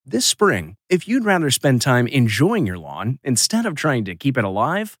This spring, if you'd rather spend time enjoying your lawn instead of trying to keep it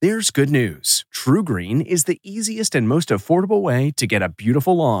alive, there's good news. TruGreen is the easiest and most affordable way to get a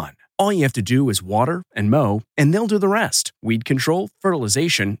beautiful lawn. All you have to do is water and mow, and they'll do the rest. Weed control,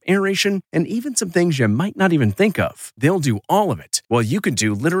 fertilization, aeration, and even some things you might not even think of. They'll do all of it, while you can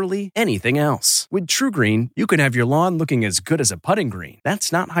do literally anything else. With TruGreen, you can have your lawn looking as good as a putting green.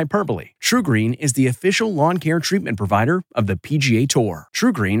 That's not hyperbole. TruGreen is the official lawn care treatment provider of the PGA Tour.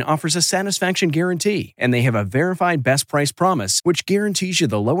 TruGreen offers a satisfaction guarantee, and they have a verified best price promise, which guarantees you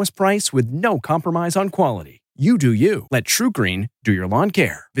the lowest price with no compromise on quality. You do you. Let TruGreen do your lawn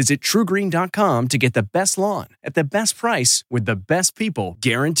care. Visit TruGreen.com to get the best lawn at the best price with the best people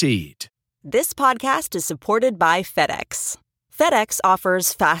guaranteed. This podcast is supported by FedEx. FedEx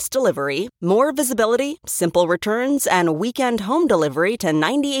offers fast delivery, more visibility, simple returns, and weekend home delivery to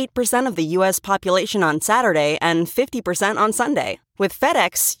 98% of the U.S. population on Saturday and 50% on Sunday. With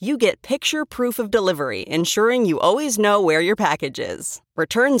FedEx, you get picture proof of delivery, ensuring you always know where your package is.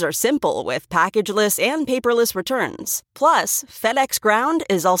 Returns are simple with packageless and paperless returns. Plus, FedEx Ground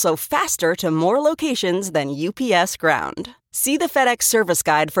is also faster to more locations than UPS Ground. See the FedEx service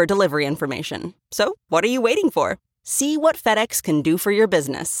guide for delivery information. So, what are you waiting for? See what FedEx can do for your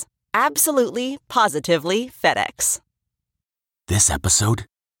business. Absolutely, positively FedEx. This episode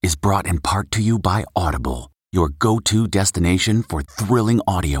is brought in part to you by Audible, your go-to destination for thrilling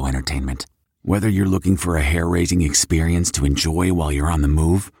audio entertainment. Whether you're looking for a hair-raising experience to enjoy while you're on the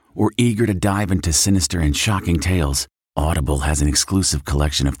move or eager to dive into sinister and shocking tales, Audible has an exclusive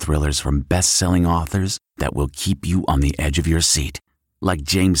collection of thrillers from best-selling authors that will keep you on the edge of your seat. Like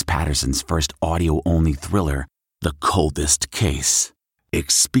James Patterson's first audio-only thriller, The Coldest Case.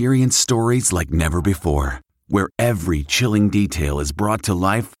 Experience stories like never before, where every chilling detail is brought to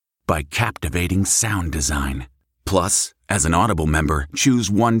life by captivating sound design. Plus, as an Audible member, choose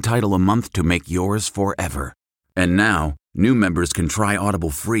one title a month to make yours forever. And now, new members can try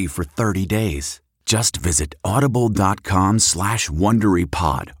Audible free for 30 days. Just visit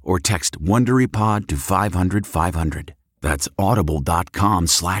audible.com/WonderyPod or text WonderyPod to 500-500. That's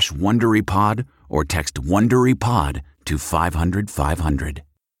audible.com/WonderyPod or text WonderyPod to 500-500.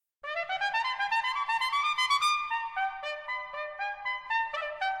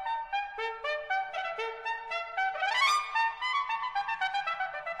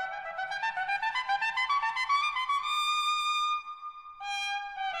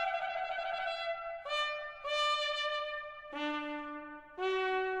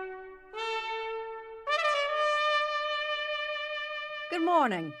 Good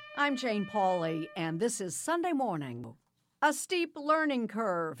morning. I'm Jane Pauley, and this is Sunday Morning. A steep learning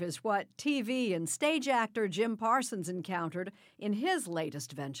curve is what TV and stage actor Jim Parsons encountered in his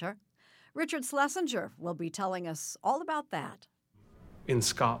latest venture. Richard Schlesinger will be telling us all about that. In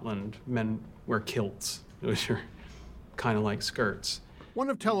Scotland, men wear kilts, which are kind of like skirts. One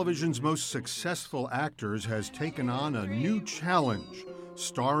of television's most successful actors has taken on a new challenge,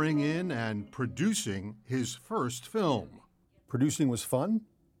 starring in and producing his first film. Producing was fun?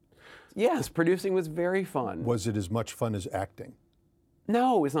 Yes, producing was very fun. Was it as much fun as acting?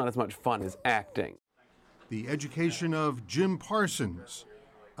 No, it's not as much fun as acting. The Education of Jim Parsons,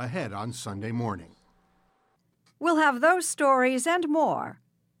 ahead on Sunday Morning. We'll have those stories and more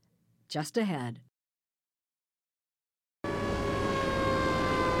just ahead.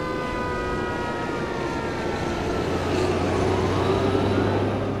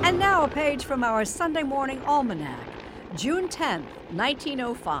 And now a page from our Sunday Morning Almanac. June 10th,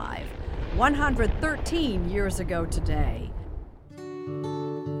 1905, 113 years ago today.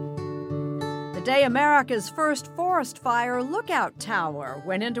 The day America's first forest fire lookout tower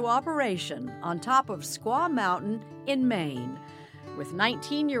went into operation on top of Squaw Mountain in Maine, with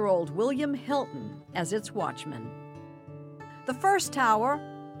 19-year-old William Hilton as its watchman. The first tower,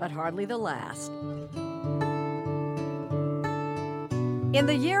 but hardly the last. In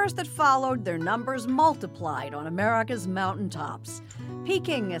the years that followed, their numbers multiplied on America's mountaintops,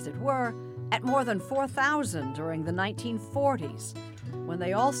 peaking, as it were, at more than 4,000 during the 1940s, when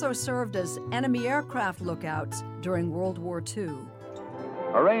they also served as enemy aircraft lookouts during World War II.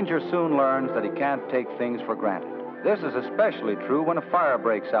 A ranger soon learns that he can't take things for granted. This is especially true when a fire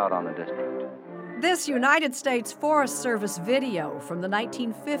breaks out on the district. This United States Forest Service video from the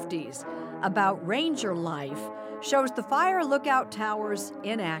 1950s about ranger life shows the fire lookout towers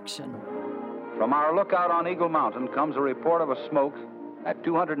in action. From our lookout on Eagle Mountain comes a report of a smoke at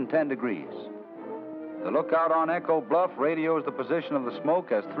 210 degrees. The lookout on Echo Bluff radios the position of the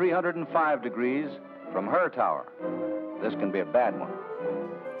smoke as 305 degrees from her tower. This can be a bad one.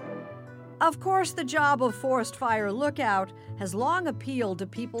 Of course, the job of forest fire lookout has long appealed to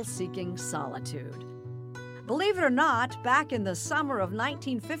people seeking solitude. Believe it or not, back in the summer of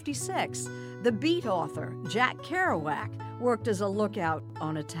 1956, the beat author Jack Kerouac worked as a lookout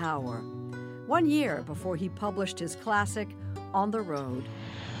on a tower, 1 year before he published his classic, On the Road.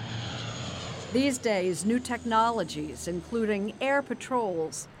 These days, new technologies, including air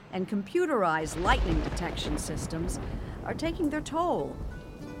patrols and computerized lightning detection systems, are taking their toll.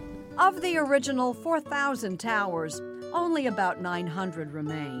 Of the original 4,000 towers, only about 900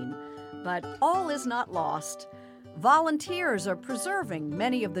 remain. But all is not lost. Volunteers are preserving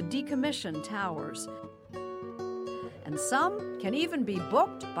many of the decommissioned towers. And some can even be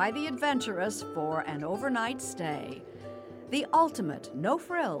booked by the adventurous for an overnight stay. The ultimate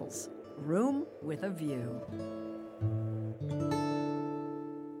no-frills room with a view.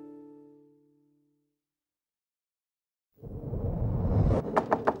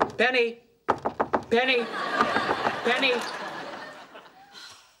 Penny! Penny! Penny!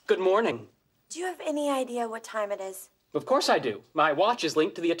 Good morning. Do you have any idea what time it is? Of course I do. My watch is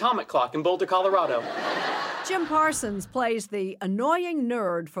linked to the atomic clock in Boulder, Colorado. Jim Parsons plays the annoying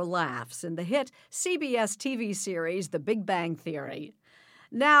nerd for laughs in the hit CBS TV series The Big Bang Theory.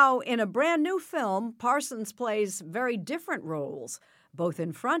 Now, in a brand new film, Parsons plays very different roles, both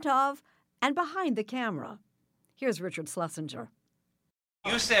in front of and behind the camera. Here's Richard Schlesinger.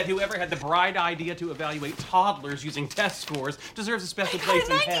 You said whoever had the bright idea to evaluate toddlers using test scores deserves a special place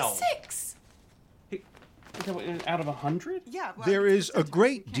in hell. 96! Out of 100? Yeah. Well, There is a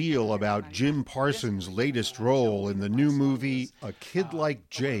great deal about Jim Parsons' latest role in the new movie A Kid Like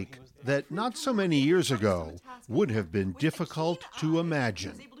Jake that not so many years ago would have been difficult to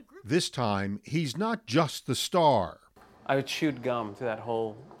imagine. This time, he's not just the star. I chewed gum through that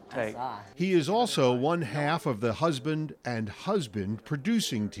whole take. He is also one half of the husband and husband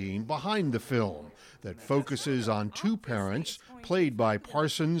producing team behind the film that focuses on two parents, played by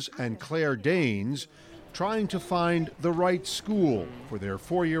Parsons and Claire Danes, trying to find the right school for their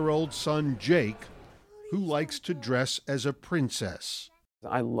 4-year-old son, Jake, who likes to dress as a princess.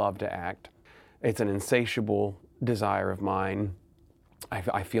 I love to act. It's an insatiable desire of mine.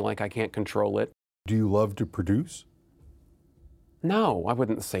 I feel like I can't control it. Do you love to produce? No, I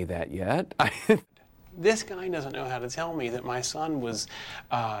wouldn't say that yet. This guy doesn't know how to tell me that my son was,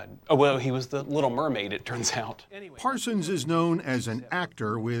 he was the Little Mermaid, it turns out. Anyway. Parsons is known as an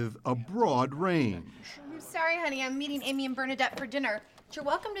actor with a broad range. I'm sorry, honey. I'm meeting Amy and Bernadette for dinner. You're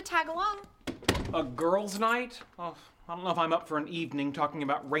welcome to tag along. A girls' night? Oh, I don't know if I'm up for an evening talking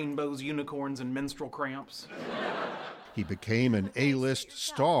about rainbows, unicorns, and menstrual cramps. He became an A-list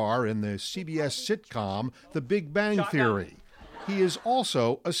star in the CBS sitcom The Big Bang Theory. He is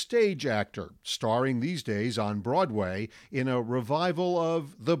also a stage actor, starring these days on Broadway in a revival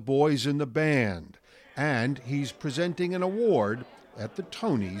of The Boys in the Band. And he's presenting an award at the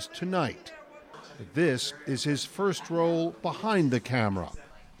Tonys tonight. This is his first role behind the camera,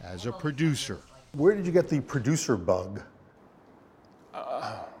 as a producer. Where did you get the producer bug?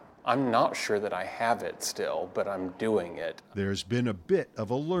 I'm not sure that I have it still, but I'm doing it. There's been a bit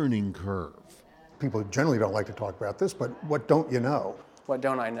of a learning curve. People generally don't like to talk about this, but what don't you know? What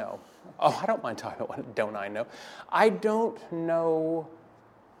don't I know? Oh, I don't mind talking about what don't I know. I don't know,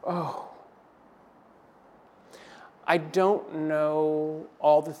 I don't know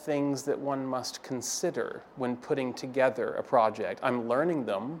all the things that one must consider when putting together a project. I'm learning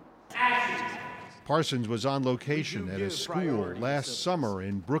them. Parsons was on location at a school last summer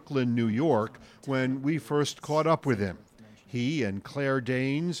in Brooklyn, New York, when we first caught up with him. He and Claire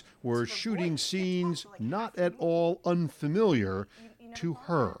Danes were shooting scenes not at all unfamiliar to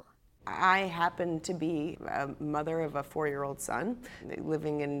her. I happen to be a mother of a 4-year-old son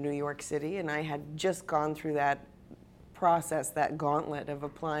living in New York City, and I had just gone through that process, that gauntlet of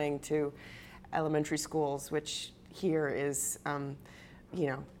applying to elementary schools, which here is,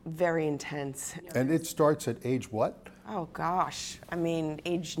 very intense. And it starts at age what? Oh gosh,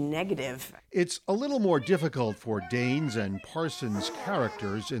 age negative. It's a little more difficult for Danes and Parsons'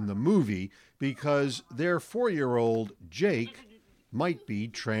 characters in the movie because their 4-year-old Jake might be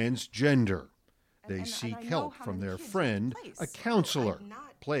transgender. They seek help from their friend, a counselor,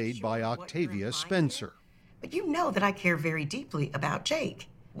 played by Octavia Spencer. But you know that I care very deeply about Jake,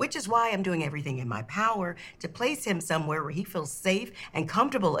 which is why I'm doing everything in my power to place him somewhere where he feels safe and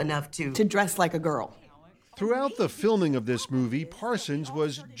comfortable enough to dress like a girl. Throughout the filming of this movie, Parsons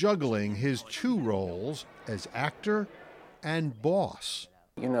was juggling his two roles as actor and boss.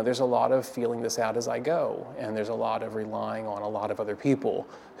 You know, there's a lot of feeling this out as I go, and there's a lot of relying on a lot of other people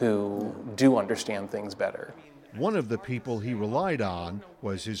who do understand things better. One of the people he relied on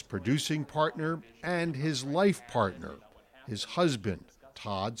was his producing partner and his life partner, his husband,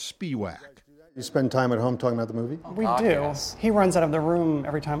 Todd Spiewak. You spend time at home talking about the movie? We do. Yes. He runs out of the room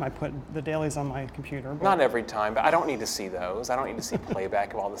every time I put the dailies on my computer. Not every time, but I don't need to see those. I don't need to see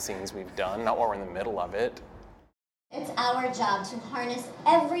playback of all the scenes we've done, not while we're in the middle of it. It's our job to harness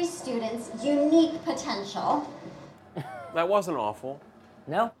every student's unique potential. That wasn't awful.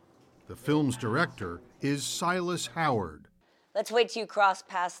 No. The film's director is Silas Howard. Let's wait till you cross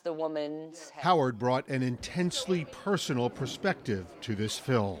past the woman's head. Howard brought an intensely personal perspective to this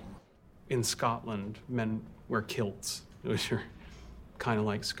film. In Scotland, men wear kilts, which are kind of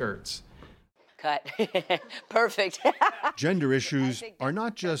like skirts. Cut. Perfect. Gender issues are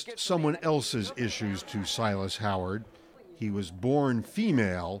not just someone else's issues to Silas Howard. He was born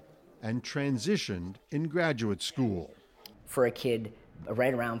female and transitioned in graduate school. For a kid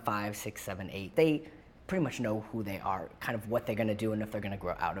right around 5, 6, 7, 8, they pretty much know who they are, kind of what they're going to do and if they're going to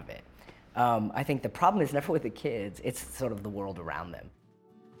grow out of it. I think the problem is never with the kids, it's sort of the world around them.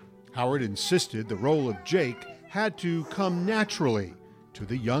 Howard insisted the role of Jake had to come naturally to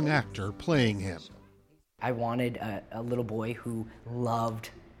the young actor playing him. I wanted a little boy who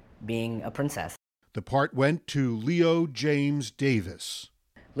loved being a princess. The part went to Leo James Davis.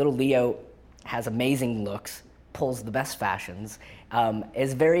 Little Leo has amazing looks, pulls the best fashions,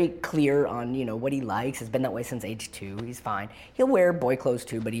 is very clear on what he likes, has been that way since age 2, he's fine. He'll wear boy clothes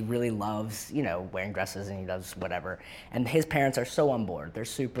too, but he really loves wearing dresses and he does whatever. And his parents are so on board, they're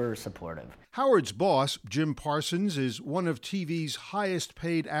super supportive. Howard's boss, Jim Parsons, is one of TV's highest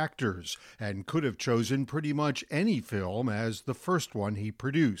paid actors and could have chosen pretty much any film as the first one he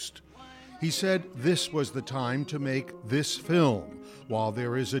produced. He said this was the time to make this film, while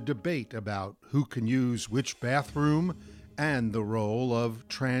there is a debate about who can use which bathroom and the role of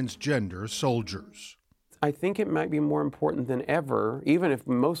transgender soldiers. I think it might be more important than ever, even if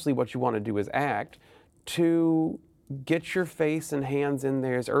mostly what you want to do is act, to get your face and hands in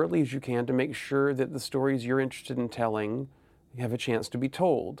there as early as you can to make sure that the stories you're interested in telling have a chance to be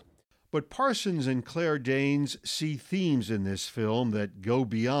told. But Parsons and Claire Danes see themes in this film that go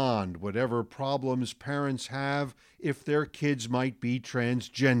beyond whatever problems parents have if their kids might be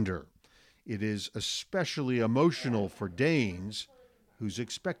transgender. It is especially emotional for Danes, who's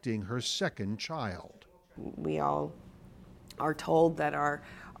expecting her second child. We all are told that our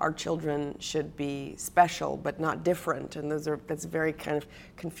children should be special but not different, and that's a very kind of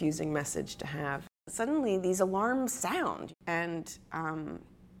confusing message to have. Suddenly these alarms sound, and oh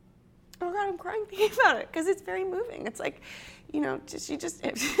God, I'm crying thinking about it because it's very moving. It's like,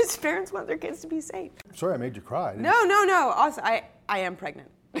 parents want their kids to be safe. Sorry I made you cry. No. Also, I am pregnant.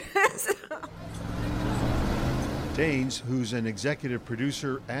 Danes, who's an executive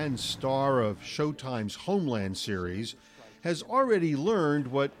producer and star of Showtime's Homeland series, has already learned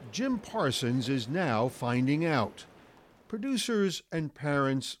what Jim Parsons is now finding out. Producers and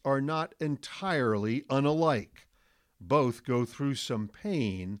parents are not entirely unalike. Both go through some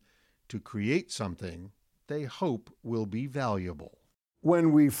pain to create something they hope will be valuable.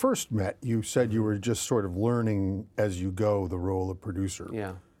 When we first met, you said you were just sort of learning as you go the role of producer.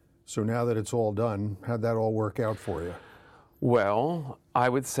 Yeah. So now that it's all done, how'd that all work out for you? Well, I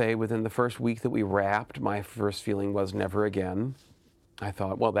would say within the first week that we wrapped, my first feeling was never again. I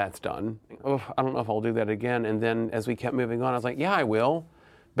thought, well, that's done. Oh, I don't know if I'll do that again. And then as we kept moving on, I was like, yeah, I will.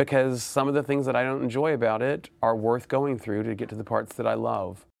 Because some of the things that I don't enjoy about it are worth going through to get to the parts that I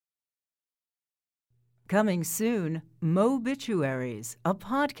love. Coming soon, Mobituaries, a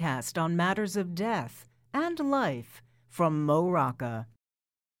podcast on matters of death and life from Mo Rocca.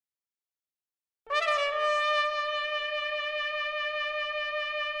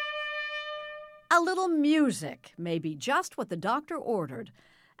 A little music may be just what the doctor ordered.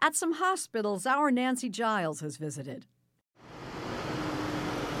 At some hospitals, our Nancy Giles has visited.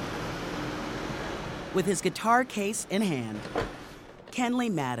 With his guitar case in hand, Kenley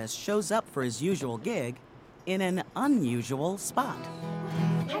Mattis shows up for his usual gig in an unusual spot.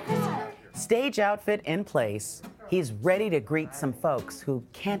 Stage outfit in place, he's ready to greet some folks who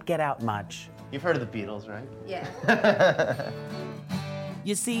can't get out much. You've heard of the Beatles, right? Yeah.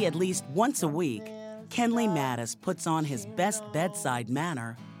 You see, at least once a week, Kenley Mattis puts on his best bedside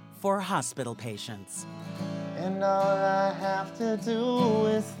manner for hospital patients. And all I have to do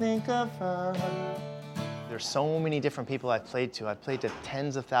is think of her. There's so many different people I've played to. I've played to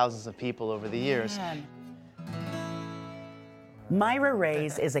tens of thousands of people over the years. Man. Myra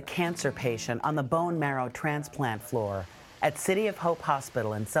Reyes is a cancer patient on the bone marrow transplant floor at City of Hope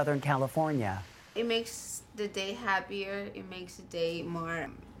Hospital in Southern California. It makes the day happier. It makes the day more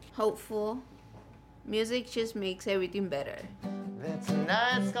hopeful. Music just makes everything better.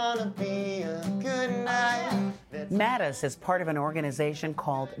 Tonight's gonna be a good night. Mattis is part of an organization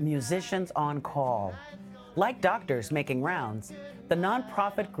called Musicians on Call. Like doctors making rounds, the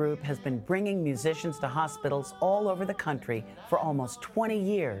nonprofit group has been bringing musicians to hospitals all over the country for almost 20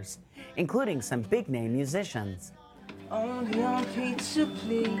 years, including some big-name musicians. Only on pizza,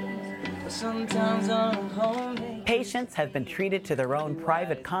 please. Sometimes I'm hungry. Patients have been treated to their own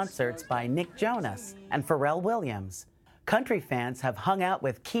private concerts by Nick Jonas and Pharrell Williams. Country fans have hung out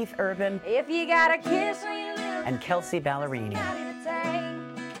with Keith Urban If you got a kiss on your lips, and Kelsey Ballerini.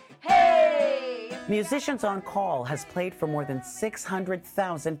 hey! Musicians on Call has played for more than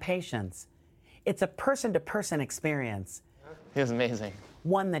 600,000 patients. It's a person-to-person experience. He was amazing.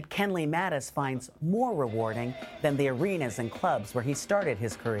 One that Kenley Mattis finds more rewarding than the arenas and clubs where he started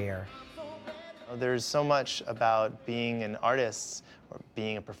his career. There's so much about being an artist or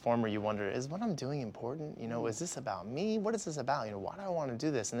being a performer, you wonder, is what I'm doing important? You know, is this about me? What is this about? You know, why do I want to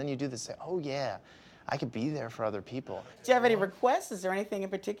do this? And then you do this, say, oh yeah, I could be there for other people. Do you have any requests? Is there anything in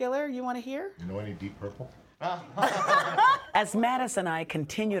particular you want to hear? You know any Deep Purple? As Mattis and I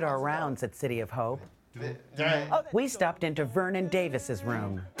continued our rounds at City of Hope, we stopped into Vernon Davis's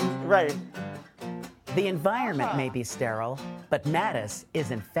room. Right. The environment may be sterile, but Mattis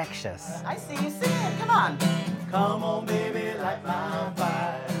is infectious. I see you singing. Come on. Come on, baby, light my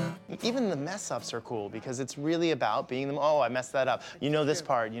fire. Even the mess ups are cool because it's really about being them. Oh, I messed that up. You know this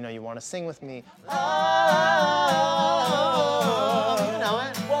part. You know, you want to sing with me. Oh, you know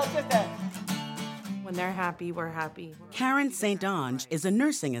it. Well, just that. When they're happy, we're happy. Karen St. Ange is a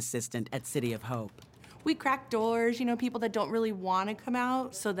nursing assistant at City of Hope. We crack doors, you know, people that don't really want to come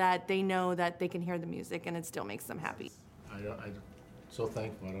out so that they know that they can hear the music and it still makes them happy. I'm so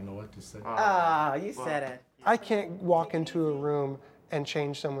thankful. I don't know what to say. Ah, you said it. I can't walk into a room and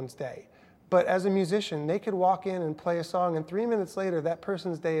change someone's day. But as a musician, they could walk in and play a song, and 3 minutes later, that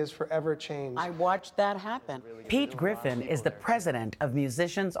person's day is forever changed. I watched that happen. Pete Griffin is the president of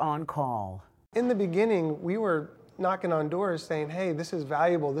Musicians on Call. In the beginning, we were knocking on doors saying, hey, this is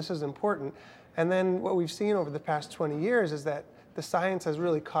valuable, this is important. And then what we've seen over the past 20 years is that the science has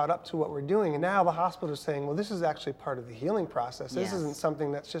really caught up to what we're doing. And now the hospital is saying, well, this is actually part of the healing process. This isn't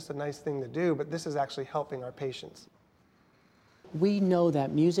something that's just a nice thing to do, but this is actually helping our patients. We know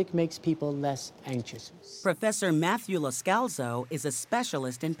that music makes people less anxious. Professor Matthew Loscalzo is a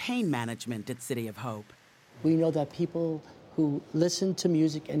specialist in pain management at City of Hope. We know that people who listen to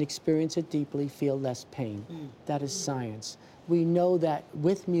music and experience it deeply feel less pain. That is science. We know that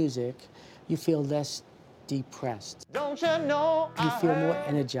with music, you feel less depressed. Don't you know you feel more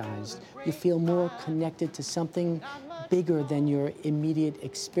energized. You feel more connected to something bigger than your immediate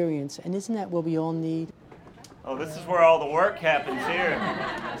experience. And isn't that what we all need? Oh, this is where all the work happens here.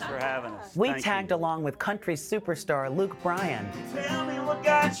 Thanks for having us. We tagged along with country superstar Luke Bryan Tell me what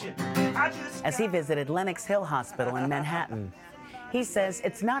got you. as he visited Lenox Hill Hospital in Manhattan. He says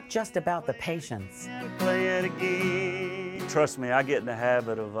it's not just about the patients. Play it again. Trust me, I get in the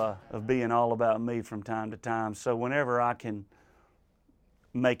habit of being all about me from time to time. So whenever I can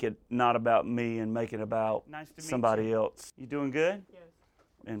make it not about me and make it about somebody else. You doing good? Yes.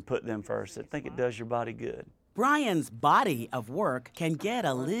 And put them first. I think it does your body good. Brian's body of work can get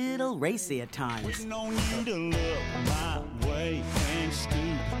a little racy at times,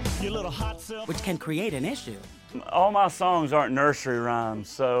 which can create an issue. All my songs aren't nursery rhymes,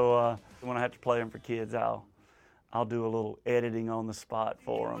 so when I have to play them for kids, I'll do a little editing on the spot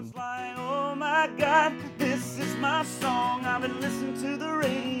for them. Like, oh my God, this is my song. I've been listening to the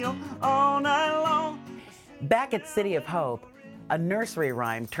radio all night long. Back at City of Hope, a nursery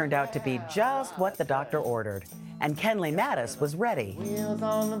rhyme turned out to be just what the doctor ordered, and Kenley Mattis was ready. Wheels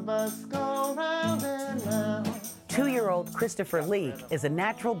on the bus go round and round. 2-year-old Christopher Leak is a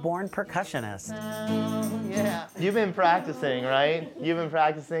natural-born percussionist. Yeah. You've been practicing, right? You've been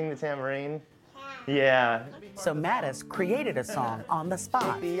practicing the tambourine? Yeah. So Mattis created a song on the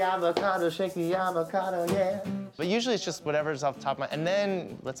spot. Shake the avocado, shake the avocado, yeah. But usually it's just whatever's off the top of my, and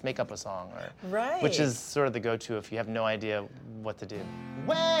then let's make up a song, which is sort of the go-to if you have no idea what to do.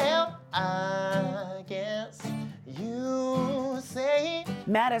 Well, I guess you say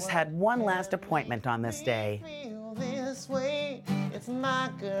Mattis had one last appointment on this day. this way, it's my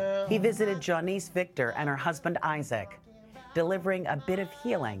girl. He visited Janice Victor and her husband Isaac, delivering a bit of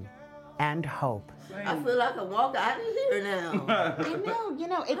healing and hope. I feel like I can walk out of here now. I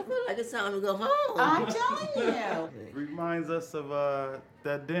know, I feel like it's time to go home. I'm telling you. Reminds us of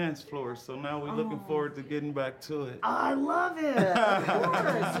that dance floor, so now we're looking forward to getting back to it. I love it. Of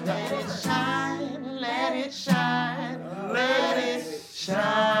course. Let it shine, let it shine, let it shine.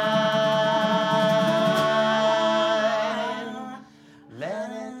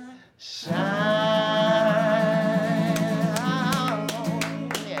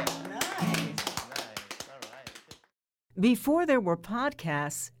 Before there were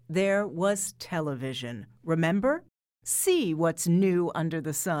podcasts, there was television. Remember? See what's new under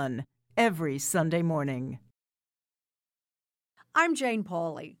the sun every Sunday morning. I'm Jane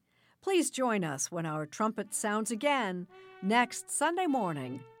Pauley. Please join us when our trumpet sounds again next Sunday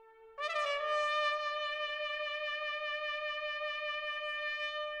morning.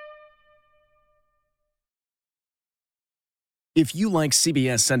 If you like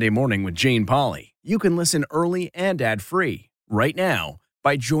CBS Sunday Morning with Jane Pauley, you can listen early and ad-free right now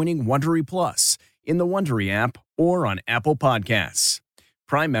by joining Wondery Plus in the Wondery app or on Apple Podcasts.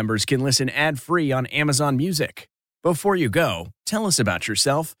 Prime members can listen ad-free on Amazon Music. Before you go, tell us about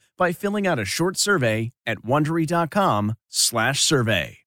yourself by filling out a short survey at Wondery.com/survey.